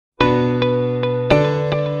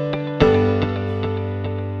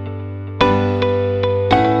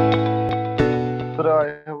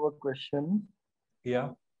question. Yeah.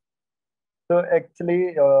 So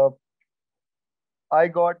actually, I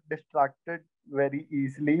got distracted very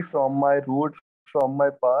easily from my route, from my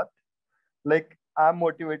path. Like I'm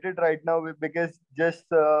motivated right now because just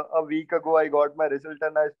a week ago I got my result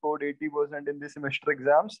and I scored 80% in the semester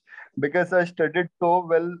exams because I studied so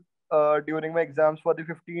well during my exams. For the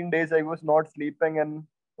 15 days I was not sleeping, and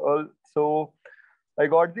so I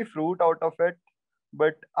got the fruit out of it.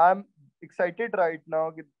 But I'm excited right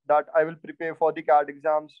now that I will prepare for the CAT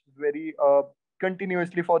exams very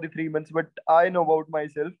continuously for the 3 months. But I know about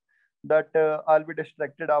myself that I'll be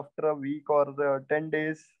distracted after a week or 10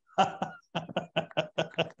 days.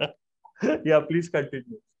 Yeah, please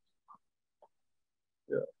continue.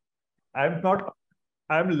 Yeah.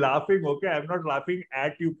 I'm laughing, okay? I'm not laughing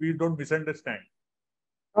at you. Please don't misunderstand.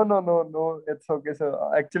 No. It's okay, sir.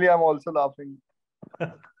 Actually, I'm also laughing.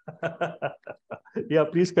 Yeah,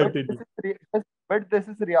 please continue. But this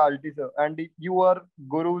is reality, sir. And you are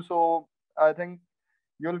guru, so I think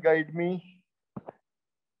you'll guide me.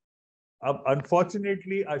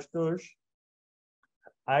 Unfortunately, Ashutosh,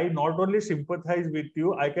 I not only sympathize with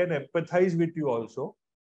you, I can empathize with you also.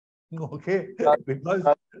 Okay? Because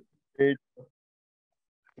That's great.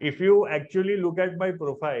 if you actually look at my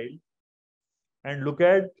profile and look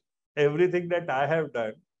at everything that I have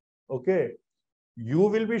done, okay, you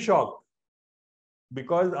will be shocked.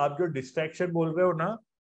 Because आप जो distraction बोल रहे हो ना,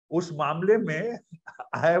 उस मामले में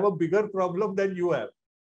I have a bigger problem than you have.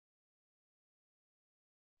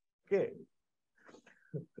 Okay.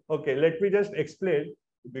 Okay, let me just explain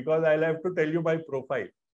because I'll have to tell you my profile.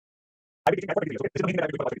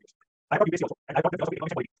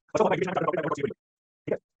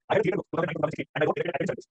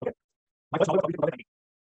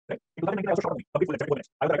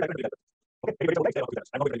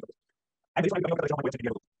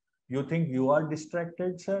 You think you are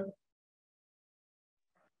distracted, sir?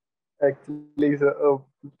 Actually, sir,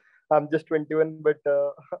 I'm just 21, but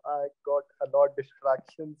I got a lot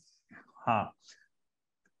distractions.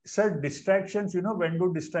 Sir, distractions, you know, when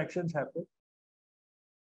do distractions happen?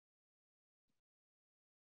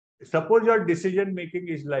 Suppose your decision making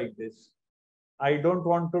is like this. I don't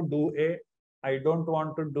want to do A. I don't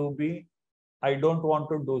want to do B. I don't want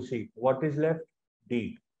to do C. What is left?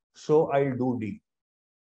 D. So I'll do D.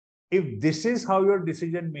 If this is how your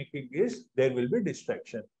decision making is, there will be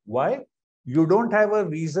distraction. Why? You don't have a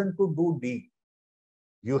reason to do D.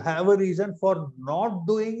 You have a reason for not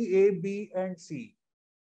doing A, B, and C.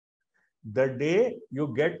 The day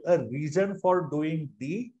you get a reason for doing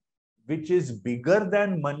D, which is bigger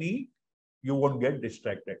than money, you won't get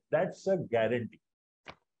distracted. That's a guarantee.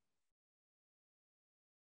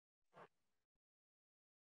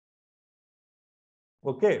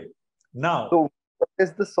 Okay. Now, so what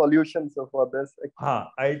is the solution, sir, for this?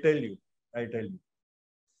 I'll tell you.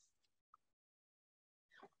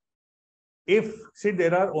 See,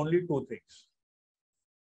 there are only two things.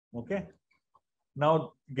 Okay.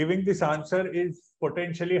 Now, giving this answer is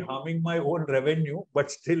potentially harming my own revenue,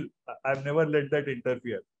 but still, I've never let that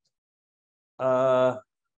interfere.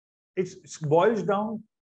 It boils down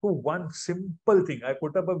to one simple thing. I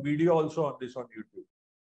put up a video also on this on YouTube.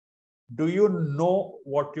 Do you know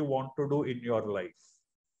what you want to do in your life?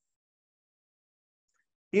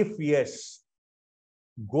 If yes,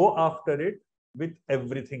 go after it with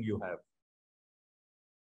everything you have.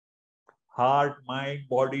 Heart, mind,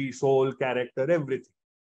 body, soul, character, everything.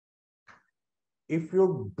 If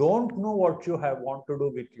you don't know what you want to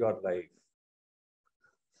do with your life,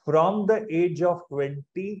 from the age of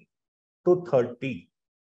 20 to 30,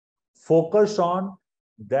 focus on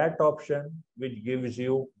that option which gives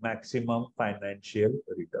you maximum financial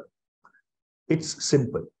return. It's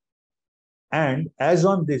simple. And as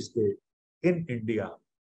on this day, in India,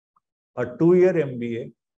 a 2-year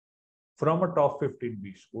MBA from a top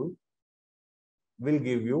 15B school will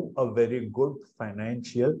give you a very good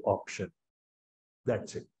financial option.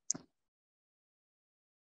 That's it.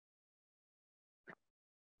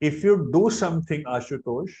 If you do something,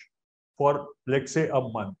 Ashutosh, for let's say a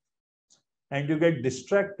month, and you get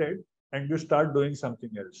distracted and you start doing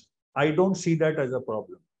something else, I don't see that as a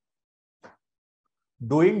problem.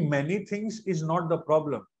 Doing many things is not the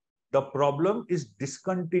problem. The problem is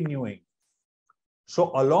discontinuing.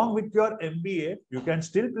 So along with your MBA, you can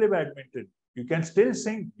still play badminton. You can still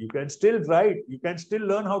sing. You can still write. You can still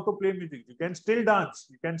learn how to play music. You can still dance.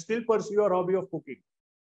 You can still pursue your hobby of cooking.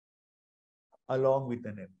 Along with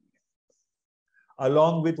an MBA.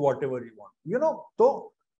 Along with whatever you want. You know,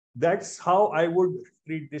 so that's how I would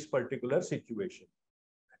treat this particular situation.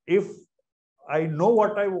 If I know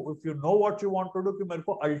what if you know what you want to do, कि मेरे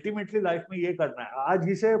को ultimately life में ये करना है, आज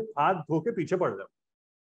ही से हाथ धो के पीछे पड़ जाओ.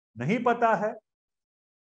 नहीं पता है,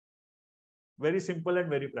 very simple and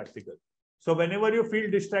very practical. So whenever you feel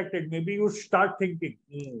distracted, maybe you start thinking,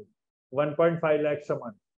 1.5 lakhs a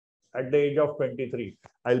month at the age of 23,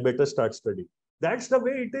 I'll better start studying. That's the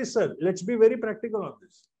way it is, sir. Let's be very practical on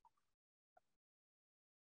this.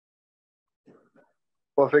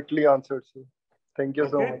 Perfectly answered, sir. Thank you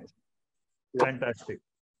so Okay? much. Fantastic.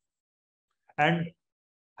 And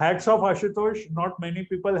hats off, Ashutosh. Not many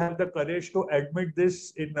people have the courage to admit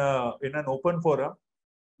this in an open forum,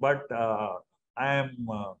 but I am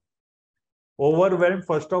overwhelmed,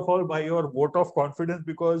 first of all, by your vote of confidence,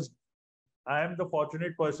 because I am the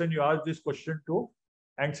fortunate person you asked this question to.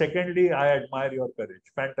 And secondly, I admire your courage.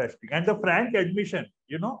 Fantastic. And the frank admission,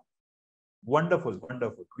 you know, wonderful,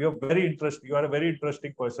 wonderful. You're very interesting. You are a very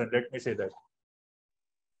interesting person. Let me say that.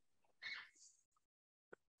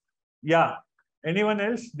 Yeah. Anyone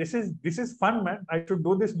else? This is fun, man. I should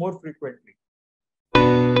do this more frequently.